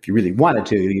 I mean, if you really wanted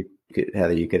to,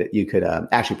 you could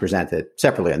actually present it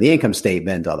separately on the income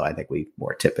statement, although I think we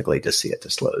more typically just see it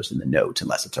disclosed in the note,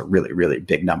 unless it's a really, really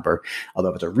big number. Although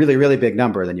if it's a really, really big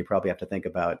number, then you probably have to think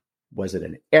about, was it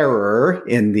an error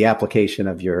in the application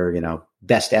of your,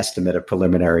 best estimate of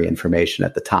preliminary information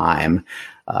at the time?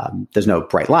 There's no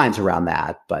bright lines around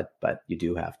that, but you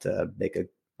do have to make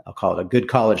I'll call it a good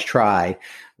college try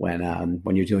when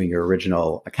you're doing your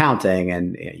original accounting,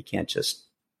 and you can't just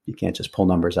pull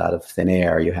numbers out of thin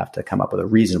air. You have to come up with a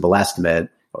reasonable estimate,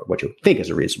 or what you think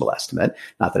is a reasonable estimate.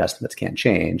 Not that estimates can't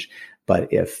change,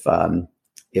 but if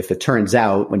it turns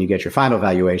out when you get your final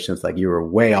valuation, it's like you were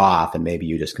way off, and maybe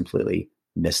you just completely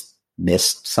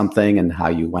missed something and how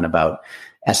you went about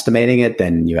estimating it,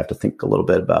 then you have to think a little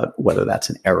bit about whether that's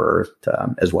an error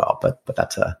as well. But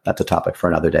that's a topic for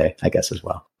another day, I guess, as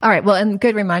well. All right. Well, and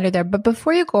good reminder there. But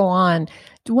before you go on,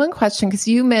 one question, because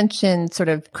you mentioned sort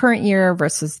of current year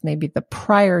versus maybe the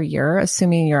prior year,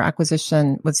 assuming your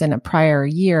acquisition was in a prior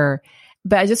year.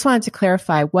 But I just wanted to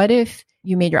clarify, what if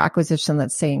you made your acquisition,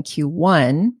 let's say in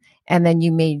Q1, and then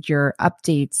you made your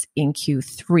updates in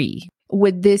Q3?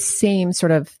 Would this same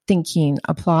sort of thinking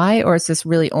apply, or is this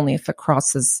really only if it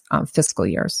crosses fiscal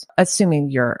years, assuming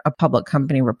you're a public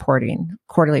company reporting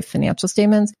quarterly financial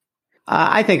statements?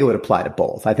 I think it would apply to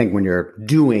both. I think when you're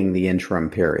doing the interim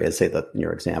period, say that in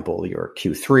your example, your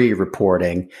Q3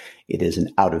 reporting, it is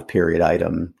an out of period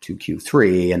item to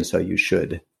Q3. And so you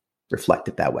should reflect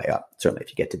it that way up. Certainly if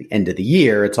you get to the end of the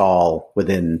year, it's all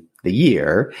within the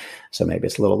year. So maybe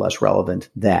it's a little less relevant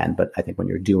then. But I think when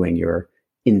you're doing your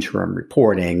interim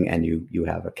reporting and you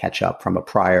have a catch up from a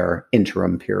prior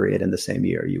interim period in the same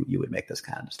year, you would make this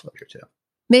kind of disclosure too.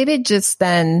 Maybe just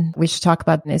then we should talk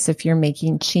about this if you're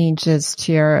making changes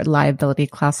to your liability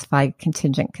classified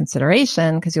contingent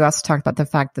consideration, because you also talked about the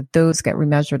fact that those get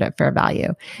remeasured at fair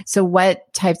value. So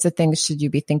what types of things should you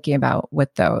be thinking about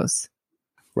with those?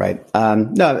 Right.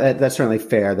 No, that's certainly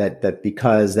fair that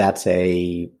because that's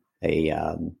a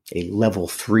level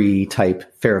 3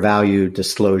 type fair value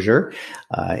disclosure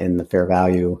in the fair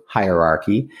value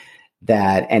hierarchy,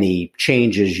 that any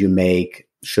changes you make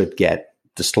should get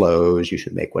disclosed. You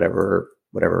should make whatever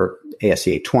ASC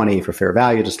 820 for fair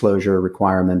value disclosure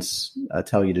requirements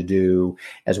tell you to do,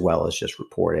 as well as just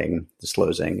reporting,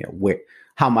 disclosing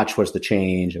how much was the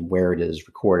change and where it is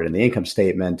recorded in the income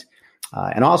statement.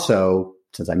 And also,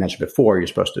 since I mentioned before, you're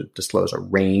supposed to disclose a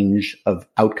range of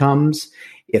outcomes.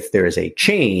 If there is a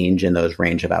change in those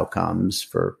range of outcomes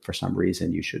for some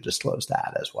reason, you should disclose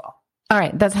that as well. All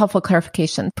right. That's helpful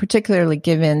clarification, particularly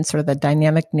given sort of the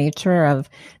dynamic nature of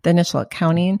the initial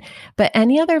accounting. But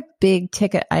any other big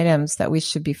ticket items that we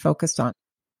should be focused on?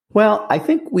 Well, I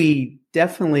think we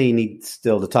definitely need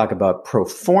still to talk about pro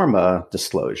forma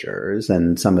disclosures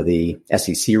and some of the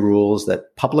SEC rules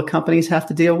that public companies have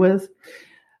to deal with.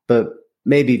 But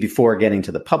maybe before getting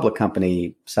to the public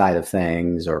company side of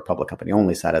things or public company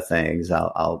only side of things,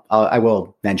 I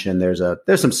will mention there's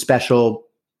some special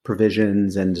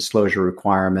provisions and disclosure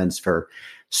requirements for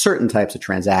certain types of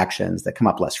transactions that come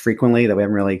up less frequently that we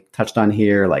haven't really touched on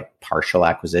here, like partial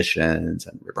acquisitions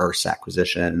and reverse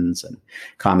acquisitions and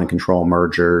common control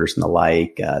mergers and the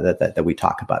like that we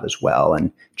talk about as well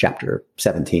in Chapter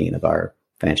 17 of our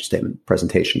financial statement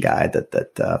presentation guide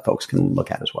that folks can look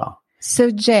at as well.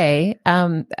 So Jay,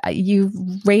 you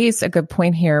raised a good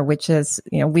point here, which is,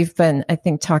 we've been, I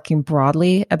think, talking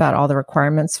broadly about all the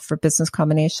requirements for business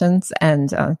combinations and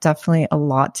definitely a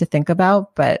lot to think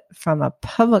about. But from a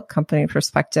public company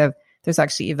perspective, there's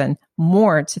actually even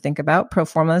more to think about, pro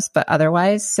formas, but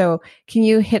otherwise. So can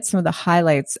you hit some of the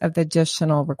highlights of the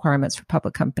additional requirements for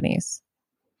public companies?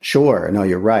 Sure. No,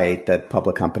 you're right that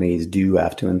public companies do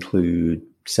have to include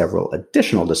several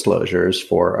additional disclosures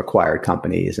for acquired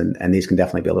companies, and these can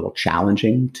definitely be a little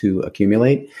challenging to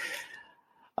accumulate.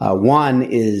 One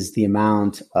is the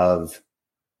amount of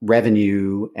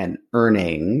revenue and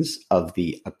earnings of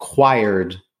the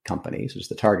acquired company, so it's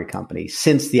the target company,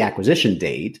 since the acquisition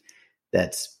date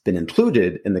that's been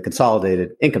included in the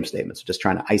consolidated income statement. So just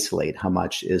trying to isolate how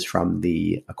much is from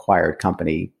the acquired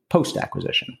company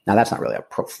post-acquisition. Now, that's not really a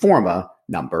pro forma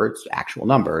number, it's actual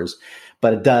numbers,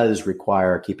 but it does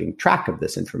require keeping track of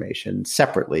this information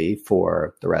separately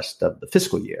for the rest of the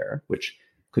fiscal year, which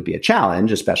could be a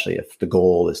challenge, especially if the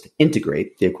goal is to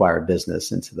integrate the acquired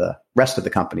business into the rest of the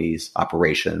company's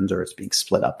operations, or it's being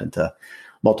split up into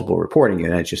multiple reporting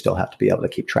units. You still have to be able to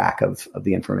keep track of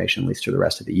the information at least through the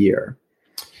rest of the year.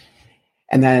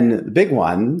 And then the big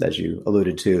one, as you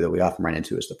alluded to, that we often run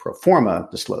into is the pro forma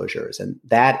disclosures. And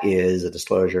that is a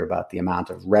disclosure about the amount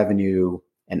of revenue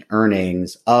and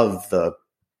earnings of the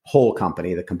whole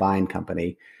company, the combined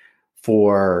company,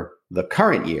 for the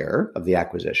current year of the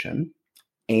acquisition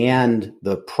and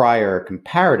the prior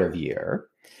comparative year,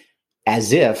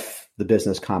 as if the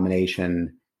business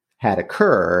combination had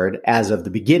occurred as of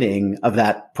the beginning of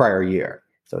that prior year.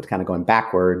 So it's kind of going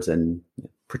backwards and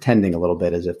pretending a little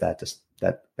bit as if that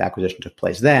acquisition took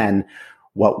place then.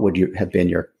 What would have been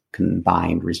your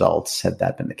combined results had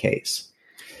that been the case?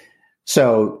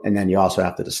 So, and then you also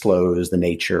have to disclose the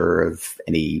nature of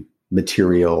any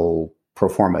material pro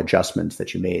forma adjustments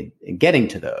that you made in getting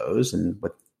to those. And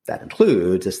what that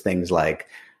includes is things like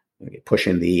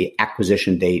pushing the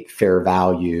acquisition date fair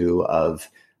value of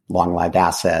long-lived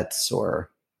assets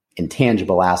or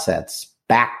intangible assets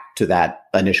back to that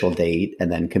initial date,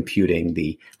 and then computing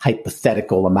the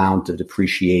hypothetical amount of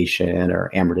depreciation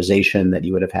or amortization that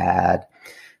you would have had,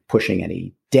 pushing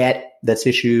any debt that's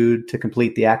issued to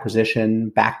complete the acquisition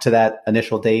back to that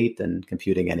initial date, and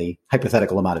computing any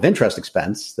hypothetical amount of interest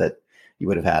expense that you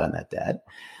would have had on that debt.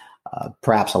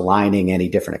 Perhaps aligning any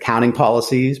different accounting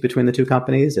policies between the two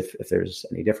companies if there's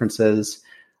any differences.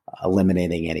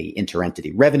 eliminating any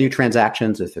interentity revenue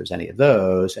transactions, if there's any of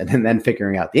those, and then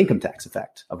figuring out the income tax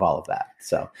effect of all of that.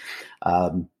 So,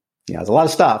 there's a lot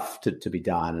of stuff to be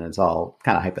done, and it's all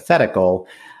kind of hypothetical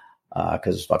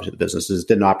because obviously the businesses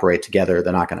didn't operate together.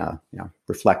 They're not going to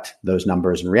reflect those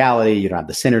numbers in reality. You don't have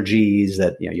the synergies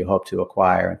that you hope to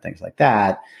acquire and things like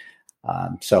that.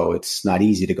 So it's not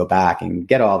easy to go back and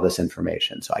get all this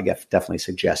information. So I definitely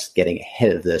suggest getting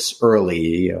ahead of this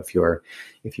early. If you're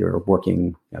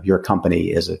working, if your company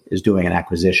is doing an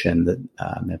acquisition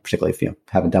that, particularly if you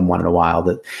haven't done one in a while,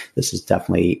 that this is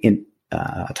definitely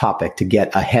a topic to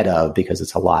get ahead of, because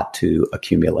it's a lot to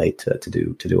accumulate to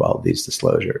do all of these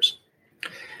disclosures.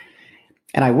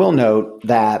 And I will note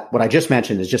that what I just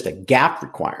mentioned is just a GAAP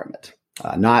requirement,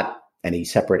 not any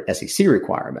separate SEC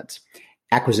requirements.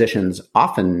 Acquisitions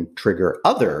often trigger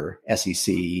other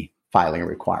SEC filing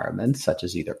requirements, such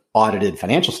as either audited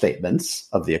financial statements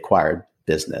of the acquired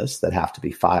business that have to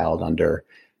be filed under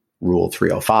Rule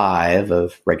 305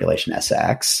 of Regulation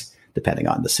SX, depending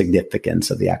on the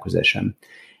significance of the acquisition,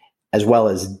 as well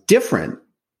as different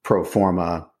pro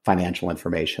forma financial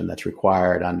information that's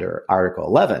required under Article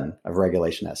 11 of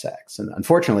Regulation SX. And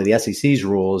unfortunately, the SEC's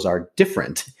rules are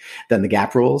different than the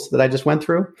GAAP rules that I just went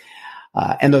through.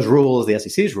 And those rules, the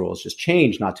SEC's rules, just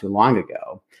changed not too long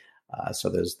ago. So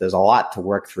there's a lot to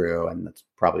work through, and that's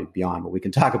probably beyond what we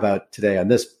can talk about today on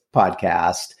this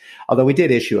podcast. Although we did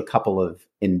issue a couple of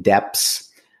in-depths.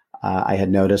 I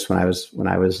had noticed when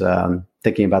I was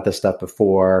thinking about this stuff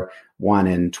before, one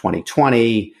in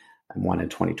 2020 and one in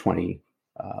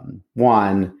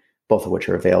 2021, both of which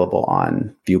are available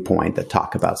on Viewpoint, that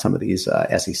talk about some of these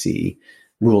SEC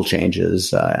rule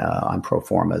changes on pro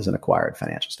formas and acquired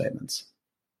financial statements.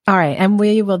 All right. And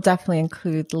we will definitely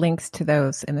include links to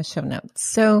those in the show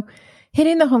notes. So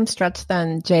hitting the home stretch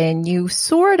then, Jay, and you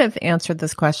sort of answered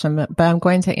this question, but I'm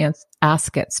going to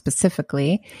ask it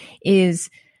specifically,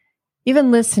 is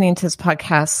even listening to this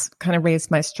podcast kind of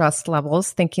raised my stress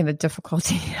levels, thinking the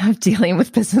difficulty of dealing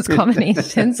with business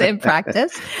combinations in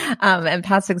practice and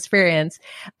past experience.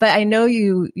 But I know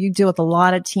you deal with a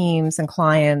lot of teams and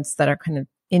clients that are kind of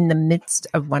in the midst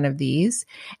of one of these.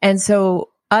 And so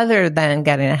other than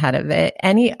getting ahead of it,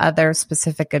 any other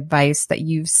specific advice that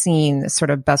you've seen sort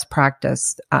of best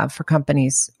practice for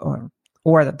companies or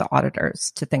the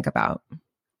auditors to think about?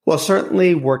 Well,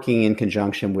 certainly working in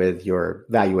conjunction with your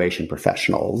valuation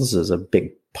professionals is a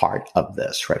big part of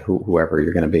this, right? Whoever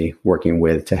you're going to be working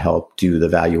with to help do the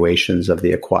valuations of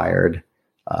the acquired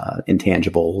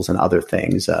intangibles and other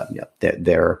things.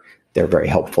 They're very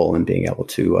helpful in being able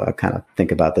to kind of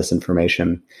think about this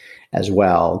information as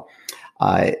well.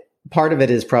 Part of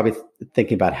it is probably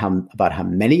thinking about how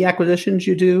many acquisitions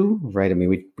you do, right? I mean,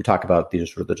 we talk about these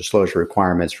sort of the disclosure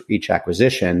requirements for each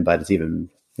acquisition, but it's even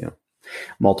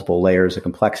multiple layers of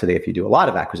complexity if you do a lot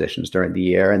of acquisitions during the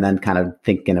year, and then kind of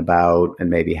thinking about and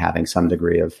maybe having some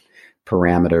degree of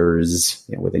parameters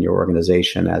within your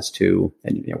organization as to,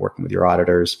 and working with your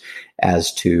auditors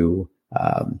as to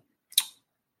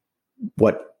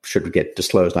what should get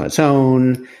disclosed on its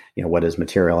own, what is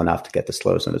material enough to get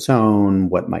disclosed on its own,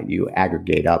 what might you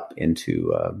aggregate up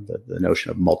into the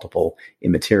notion of multiple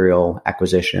immaterial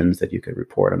acquisitions that you could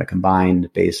report on a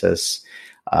combined basis.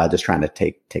 Just trying to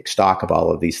take stock of all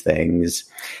of these things,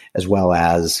 as well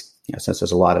as, since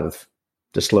there's a lot of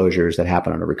disclosures that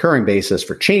happen on a recurring basis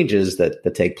for changes that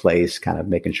take place, kind of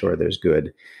making sure there's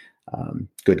good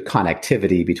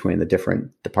connectivity between the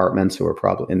different departments who are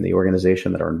probably in the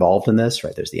organization that are involved in this,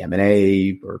 right? There's the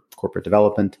M&A or corporate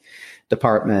development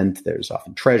department. There's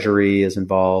often treasury is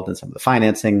involved in some of the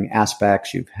financing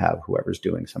aspects. You have whoever's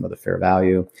doing some of the fair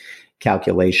value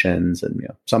calculations, and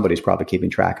somebody's probably keeping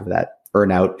track of that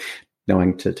earnout,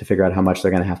 knowing to figure out how much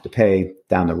they're going to have to pay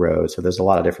down the road. So there's a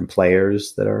lot of different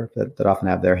players that often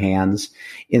have their hands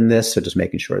in this. So just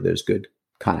making sure there's good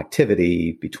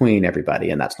connectivity between everybody.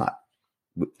 And that's not,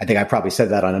 I think I probably said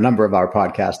that on a number of our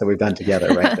podcasts that we've done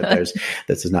together, right? That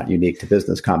this is not unique to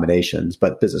business combinations,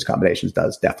 but business combinations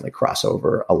does definitely cross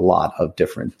over a lot of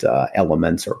different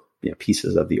elements or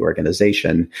pieces of the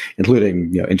organization,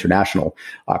 including international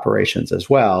operations as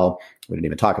well. We didn't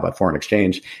even talk about foreign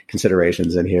exchange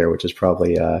considerations in here, which is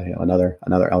probably another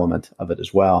element of it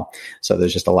as well. So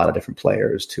there's just a lot of different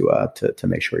players to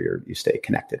make sure you stay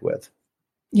connected with.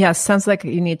 Yes, sounds like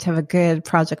you need to have a good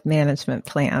project management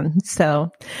plan.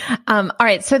 So, all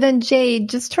right. So then, Jay,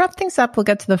 just to wrap things up, we'll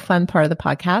get to the fun part of the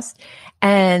podcast,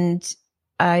 and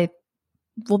I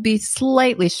will be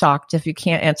slightly shocked if you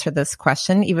can't answer this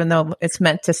question, even though it's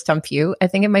meant to stump you. I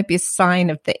think it might be a sign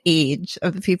of the age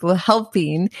of the people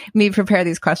helping me prepare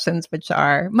these questions, which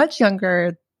are much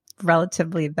younger,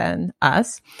 relatively than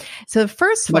us. So the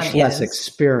first one much less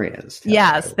experienced.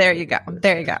 Yes, there you go.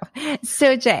 There you go.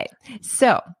 So Jay,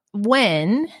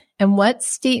 when and what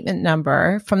statement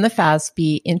number from the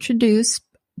FASB introduced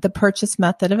the purchase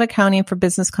method of accounting for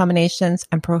business combinations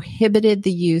and prohibited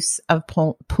the use of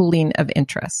pooling of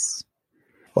interests?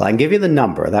 Well, I can give you the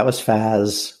number. That was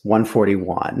FAS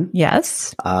 141.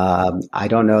 Yes. I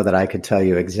don't know that I could tell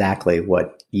you exactly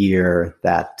what year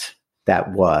that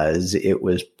was. It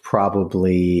was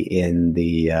probably in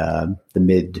the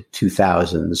mid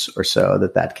 2000s or so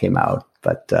that came out,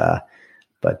 but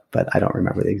I don't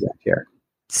remember the exact year.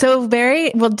 So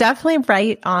we'll definitely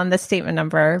write on the statement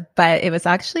number, but it was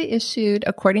actually issued,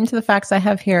 according to the facts I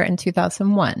have here, in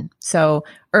 2001. So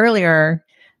earlier,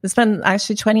 it's been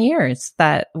actually 20 years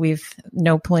that we've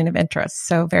no pooling of interest.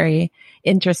 So very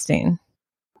interesting.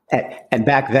 And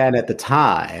back then at the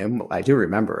time, I do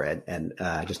remember it, and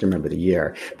I just remember the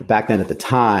year. But back then at the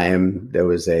time, there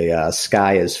was a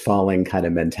sky is falling kind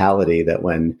of mentality that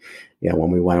when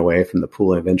we went away from the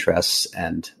pooling of interests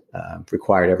and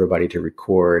required everybody to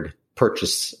record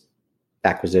purchase,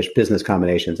 acquisition, business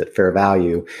combinations at fair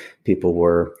value, people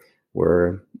were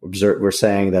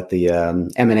saying that the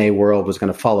M&A world was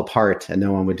going to fall apart and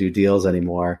no one would do deals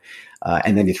anymore.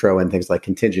 And then you throw in things like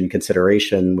contingent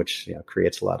consideration, which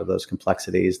creates a lot of those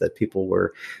complexities that people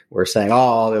were saying,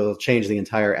 oh, it'll change the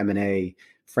entire M&A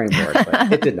framework,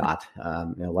 but it did not.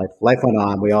 Life went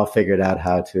on. We all figured out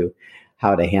how to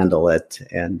handle it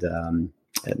and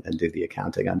do the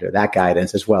accounting under that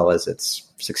guidance, as well as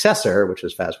its successor, which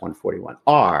was FAS 141R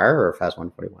or FAS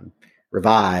 141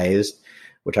 revised,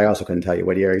 which I also couldn't tell you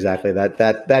what year exactly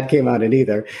that came out in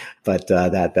either, but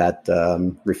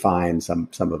that refined some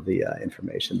of the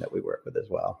information that we work with as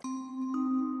well.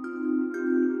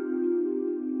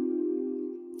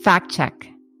 Fact check.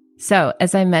 So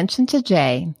as I mentioned to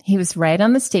Jay, he was right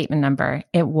on the statement number.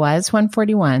 It was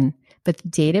 141, but the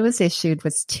date it was issued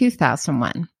was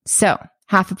 2001. So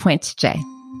half a point to Jay.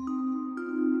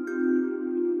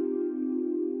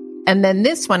 And then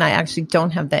this one, I actually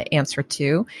don't have the answer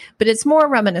to, but it's more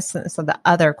reminiscent of the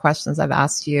other questions I've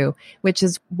asked you, which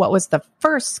is what was the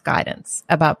first guidance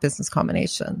about business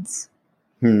combinations?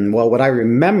 Well, what I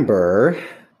remember,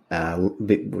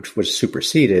 which was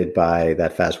superseded by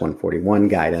that FAS 141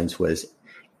 guidance, was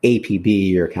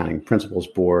APB, or Accounting Principles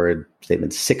Board,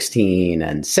 Statements 16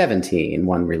 and 17,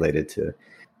 one related to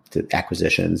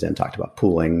acquisitions and talked about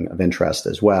pooling of interest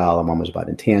as well, and one was about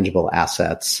intangible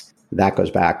assets. That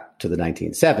goes back to the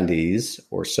 1970s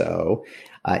or so.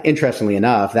 Interestingly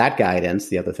enough, that guidance,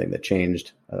 the other thing that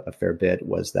changed a fair bit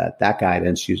was that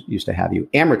guidance used to have you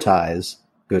amortize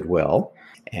goodwill.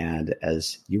 And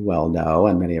as you well know,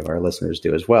 and many of our listeners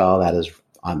do as well, that is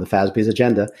on the FASB's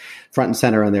agenda, front and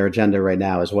center on their agenda right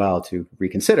now as well, to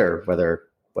reconsider whether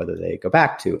they go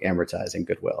back to amortizing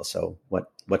goodwill. So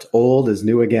what's old is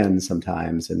new again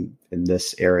sometimes in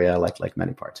this area, like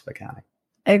many parts of accounting.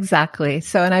 Exactly.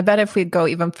 So, and I bet if we go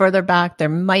even further back, there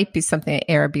might be something at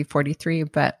ARB 43,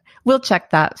 but we'll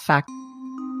check that fact.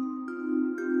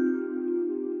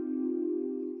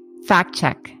 Fact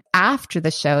check. After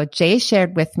the show, Jay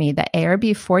shared with me that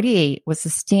ARB 48 was a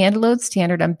standalone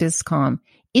standard on BizCom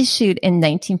issued in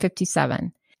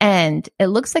 1957. And it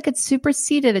looks like it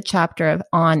superseded a chapter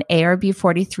on ARB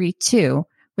 43 too,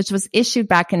 which was issued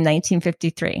back in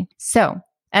 1953. So,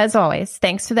 as always,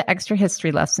 thanks for the extra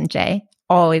history lesson, Jay.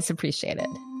 Always appreciate it.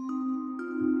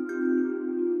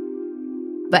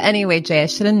 But anyway, Jay, I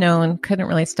should have known, couldn't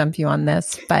really stump you on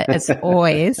this, but as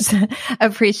always,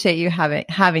 appreciate you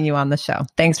having you on the show.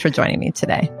 Thanks for joining me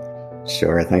today.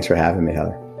 Sure. Thanks for having me,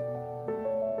 Heather.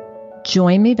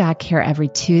 Join me back here every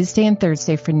Tuesday and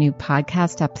Thursday for new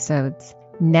podcast episodes.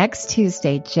 Next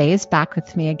Tuesday, Jay is back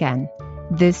with me again.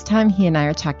 This time, he and I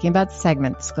are talking about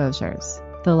segment disclosures.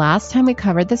 The last time we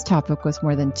covered this topic was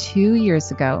more than 2 years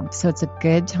ago, so it's a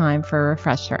good time for a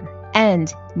refresher.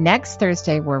 And next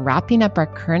Thursday, we're wrapping up our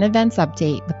current events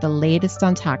update with the latest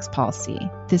on tax policy.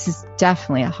 This is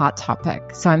definitely a hot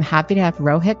topic, so I'm happy to have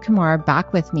Rohit Kumar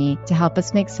back with me to help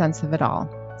us make sense of it all.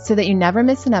 So that you never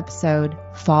miss an episode,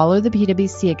 follow the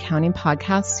PwC Accounting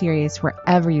Podcast series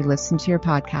wherever you listen to your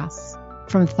podcasts.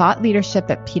 From Thought Leadership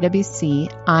at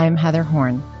PwC, I'm Heather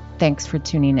Horn. Thanks for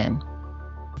tuning in.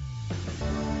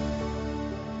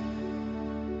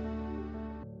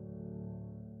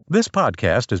 This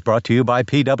podcast is brought to you by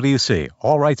PwC,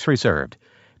 all rights reserved.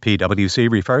 PwC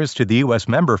refers to the U.S.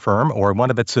 member firm or one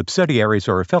of its subsidiaries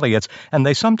or affiliates, and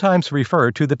they sometimes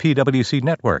refer to the PwC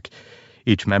network.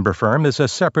 Each member firm is a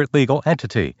separate legal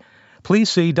entity. Please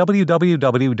see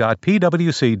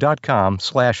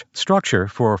www.pwc.com/structure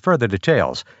for further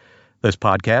details. This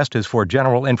podcast is for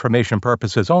general information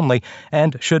purposes only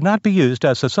and should not be used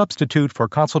as a substitute for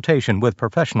consultation with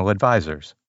professional advisors.